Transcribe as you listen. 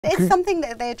It's something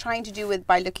that they're trying to do with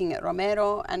by looking at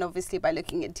Romero and obviously by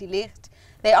looking at De Ligt.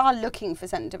 They are looking for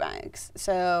centre backs,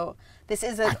 so this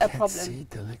is a problem. I can't see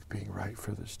De Ligt being right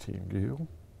for this team. Do you?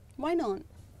 Why not?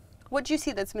 What do you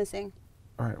see that's missing?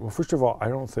 All right. Well, first of all, I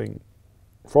don't think,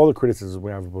 for all the criticism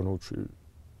we have of Bonucci,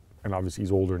 and obviously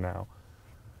he's older now,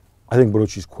 I think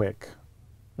Bonucci's quick.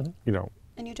 You know.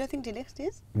 And you don't think De Ligt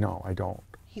is? No, I don't.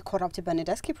 He caught up to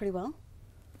Bernardeschi pretty well.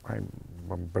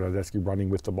 Bernardeschi running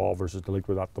with the ball versus De Ligt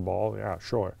without the ball, yeah,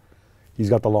 sure. He's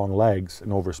got the long legs,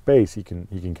 and over space he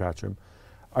can catch him.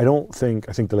 I think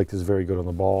De Ligt is very good on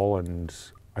the ball, and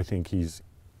I think he's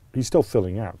still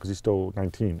filling out because he's still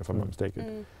 19, if I'm not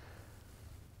mistaken.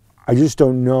 I just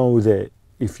don't know that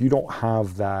if you don't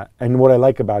have that, and what I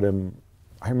like about him,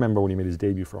 I remember when he made his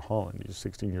debut for Holland, he was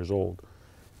 16 years old.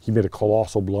 He made a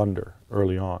colossal blunder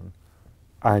early on,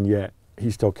 and yet he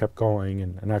still kept going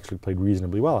and actually played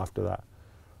reasonably well after that.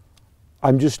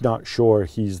 I'm just not sure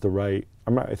he's the right.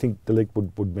 I think De Ligt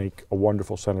would make a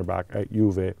wonderful centre back at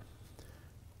Juve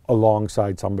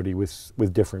alongside somebody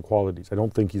with different qualities. I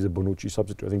don't think he's a Bonucci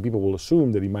substitute. I think people will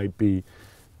assume that he might be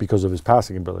because of his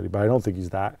passing ability, but I don't think he's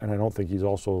that, and I don't think he's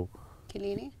also...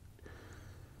 Chiellini?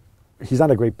 He's not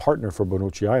a great partner for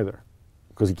Bonucci either,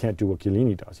 because he can't do what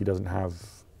Chiellini does. He doesn't have,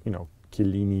 you know,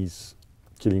 Chiellini's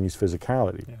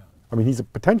physicality. Yeah. I mean, he's a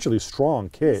potentially strong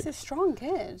kid. He's a strong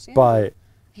kid, yeah. But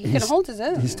he can hold his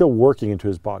own. He's still working into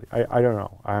his body. I don't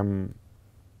know.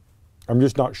 I'm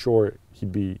just not sure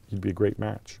he'd be a great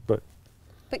match. But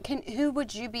who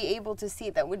would you be able to see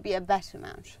that would be a better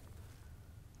match?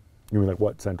 You mean like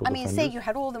what central defenders? Say you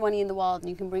had all the money in the world and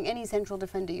you can bring any central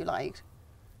defender you liked.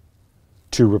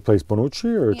 To replace Bonucci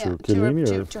or to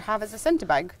Chiellini? To have as a centre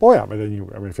back. Oh yeah, but then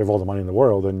if you have all the money in the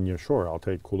world, then yeah, sure, I'll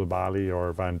take Koulibaly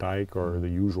or Van Dijk or the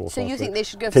usual. So you think they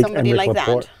should go for somebody like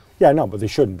that? Yeah, no, but they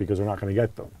shouldn't because they're not going to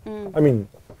get them. I mean,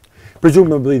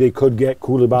 presumably they could get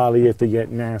Koulibaly if they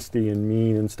get nasty and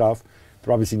mean and stuff.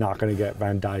 They're obviously not going to get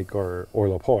Van Dijk or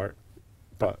Laporte.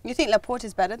 But you think Laporte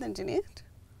is better than De Ligt?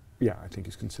 Yeah, I think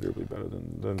he's considerably better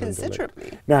than considerably.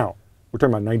 De Ligt. Now, we're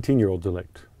talking about 19-year-old De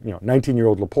Ligt. You know,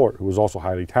 19-year-old Laporte, who was also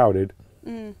highly touted.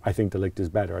 I think De Ligt is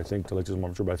better. I think De Ligt is more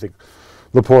mature, but I think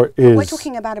Laporte is... We're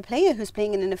talking about a player who's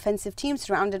playing in an offensive team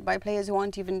surrounded by players who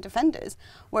aren't even defenders,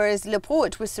 whereas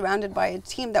Laporte was surrounded by a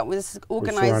team that was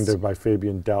organised... surrounded by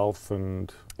Fabian Delph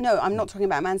and... No, I'm not talking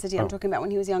about Man City. I'm talking about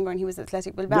when he was younger and he was at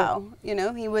Athletic Bilbao. Yeah. You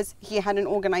know, he had an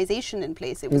organisation in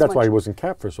place. And that's why he wasn't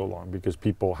capped for so long, because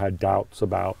people had doubts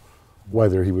about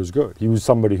whether he was good. He was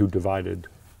somebody who divided...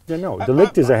 Yeah, no, De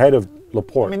Ligt is ahead of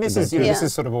Laporte. I mean, this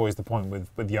is sort of always the point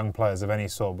with young players of any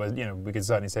sort, but you know, we could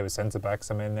certainly say with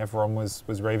centre-backs, I mean, everyone was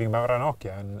raving about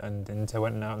Ranocchia, and Inter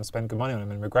went out and spent good money on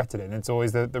him and regretted it, and it's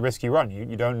always the risk you run.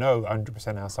 You don't know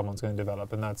 100% how someone's going to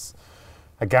develop, and that's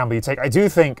a gamble you take. I do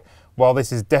think, while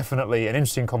this is definitely an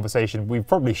interesting conversation, we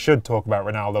probably should talk about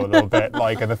Ronaldo a little bit,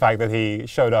 and the fact that he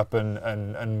showed up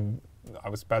and I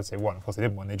was about to say won, of course they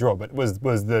didn't win, they drew, but was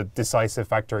the decisive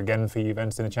factor again for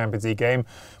Juventus in a Champions League game.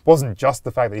 Wasn't just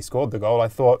the fact that he scored the goal. I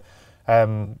thought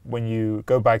when you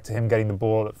go back to him getting the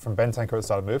ball from Bentancur at the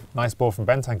start of the move, nice ball from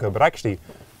Bentancur, but actually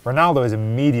Ronaldo is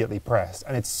immediately pressed,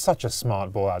 and it's such a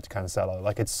smart ball out to Cancelo.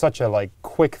 Like, it's such a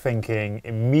quick thinking,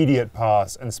 immediate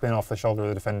pass and spin off the shoulder of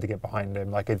the defender to get behind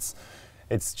him. Like, it's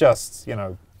just, you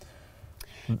know.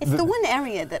 It's the one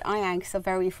area that Ajax are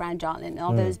very fragile in,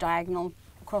 all those diagonal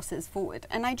crosses forward,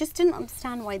 and I just didn't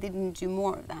understand why they didn't do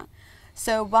more of that.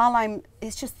 So while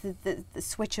it's just the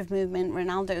switch of movement,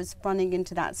 Ronaldo's running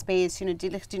into that space, you know, De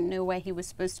Ligt didn't know where he was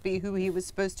supposed to be, who he was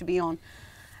supposed to be on.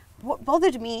 What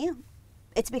bothered me,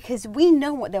 it's because we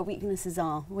know what their weaknesses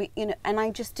are, and I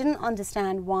just didn't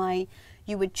understand why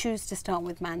you would choose to start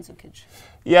with Mandzukic.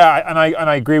 Yeah, and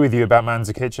I agree with you about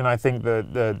Mandzukic, and I think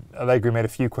that Allegri made a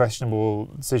few questionable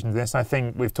decisions in this, and I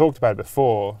think we've talked about it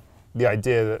before. The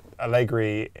idea that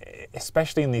Allegri,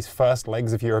 especially in these first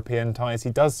legs of European ties, he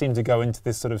does seem to go into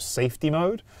this sort of safety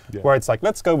mode, where it's like,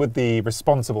 let's go with the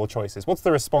responsible choices. What's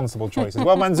the responsible choices?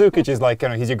 Well, Mandzukic is like, you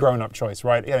know, he's your grown-up choice,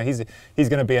 right? You know, he's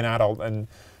going to be an adult and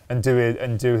do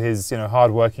his, you know,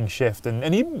 hard-working shift,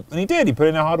 and he did. He put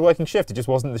in a hard-working shift. It just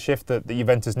wasn't the shift that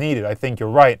Juventus needed. I think you're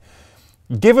right.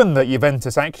 Given that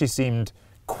Juventus actually seemed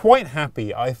quite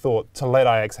happy, I thought, to let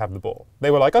Ajax have the ball.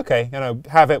 They were like, okay, you know,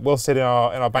 have it. We'll sit in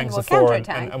our banks of four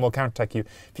and we'll counterattack you.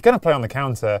 If you're going to play on the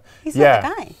counter, he's not the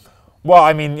guy. Well,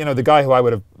 I mean, you know, the guy who I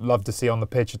would have loved to see on the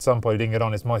pitch at some point, who didn't get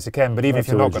on, is Moise Kean. But even if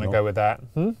you're not going to go with that,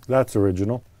 that's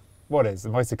original. What is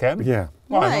Moise Kean? Yeah.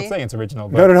 Well, I'm not saying it's original.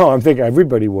 But no. I'm thinking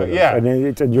everybody would. Yeah.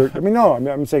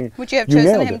 I'm saying. Would you have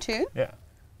chosen him too? Yeah.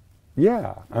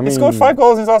 Yeah. I mean, he scored 5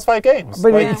 goals in his last 5 games.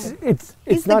 But he's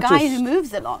it's the not guy just, who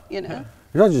moves a lot, you know.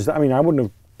 It's not just. I mean, I wouldn't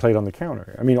have played on the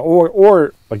counter. I mean,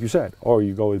 or like you said, or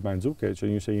you go with Mandzukic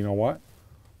and you say, you know what,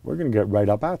 we're going to get right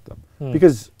up at them.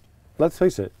 Because let's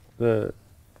face it, the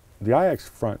Ajax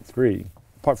front three,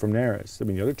 apart from Neres, I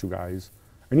mean, the other two guys,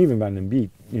 and even Van den Beek,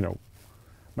 you know,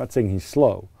 I'm not saying he's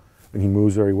slow and he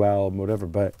moves very well, whatever,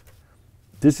 but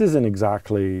this isn't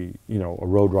exactly, you know, a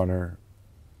roadrunner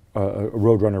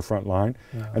front line.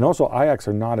 No. And also, Ajax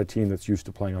are not a team that's used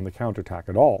to playing on the counterattack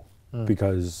at all,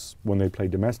 because when they play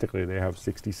domestically, they have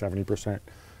 60, 70%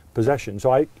 possession.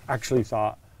 So I actually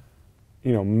thought,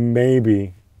 you know,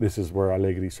 maybe this is where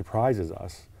Allegri surprises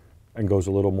us and goes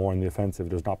a little more in the offensive,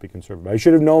 does not be conservative. I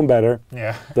should have known better.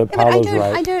 Yeah. That Paolo's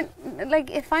right. I don't, like,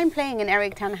 if I'm playing an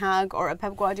Eric Ten Hag or a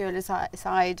Pep Guardiola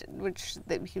side, which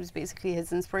he was basically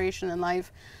his inspiration in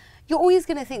life, you're always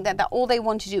going to think that all they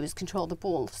want to do is control the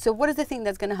ball. So what is the thing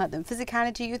that's going to hurt them?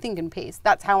 Physicality, you think, and pace.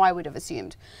 That's how I would have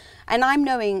assumed. And I'm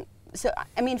knowing, so,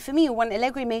 I mean, for me, when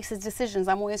Allegri makes his decisions,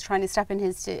 I'm always trying to step in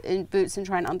his boots and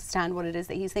try and understand what it is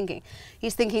that he's thinking.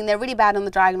 He's thinking they're really bad on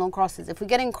the diagonal crosses. If we're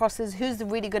getting crosses, who's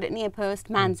really good at near post?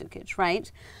 Mandzukic, right?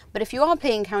 But if you are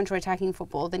playing counter-attacking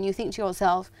football, then you think to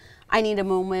yourself, I need a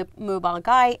more mobile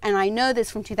guy. And I know this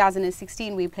from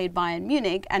 2016, we played Bayern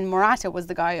Munich, and Morata was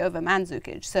the guy over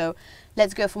Mandzukic. So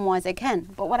let's go for Moise Kean.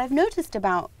 But what I've noticed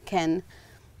about Kean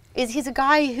is he's a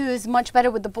guy who is much better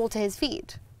with the ball to his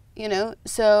feet. You know,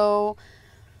 so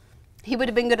he would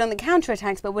have been good on the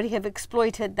counterattacks, but would he have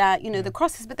exploited that, you know, the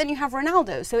crosses? But then you have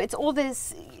Ronaldo. So it's all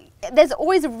this, there's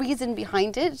always a reason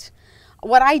behind it.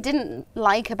 What I didn't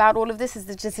like about all of this is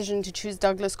the decision to choose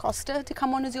Douglas Costa to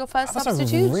come on as your first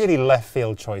substitute. That's a really left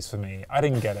field choice for me. I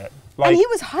didn't get it. Like, and he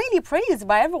was highly praised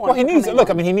by everyone. Well, he needs, look,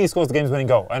 I mean, he needs to score the game's winning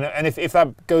goal. And if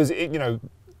that goes, you know,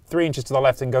 3 inches to the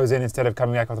left and goes in instead of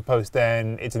coming back off the post,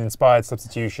 then it's an inspired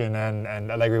substitution and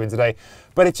Allegri wins today.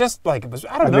 But it's just like, it was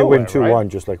out of nowhere, they win 2-1, right?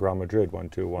 just like Real Madrid won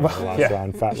 2-1 in the last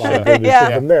round. Fat line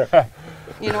from there.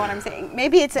 You know what I'm saying?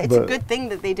 Maybe it's a good thing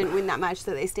that they didn't win that match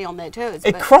so they stay on their toes.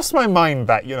 It crossed my mind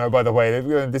that, you know, by the way,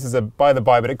 this is a by the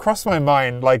by, but it crossed my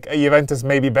mind, like, Juventus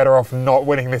may be better off not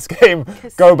winning this game,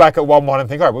 go back at 1-1 and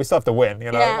think, all right, well, we still have to win,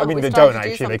 you know? Yeah, I mean, they don't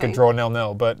actually, they could draw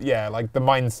 0-0, but yeah, like, the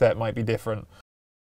mindset might be different.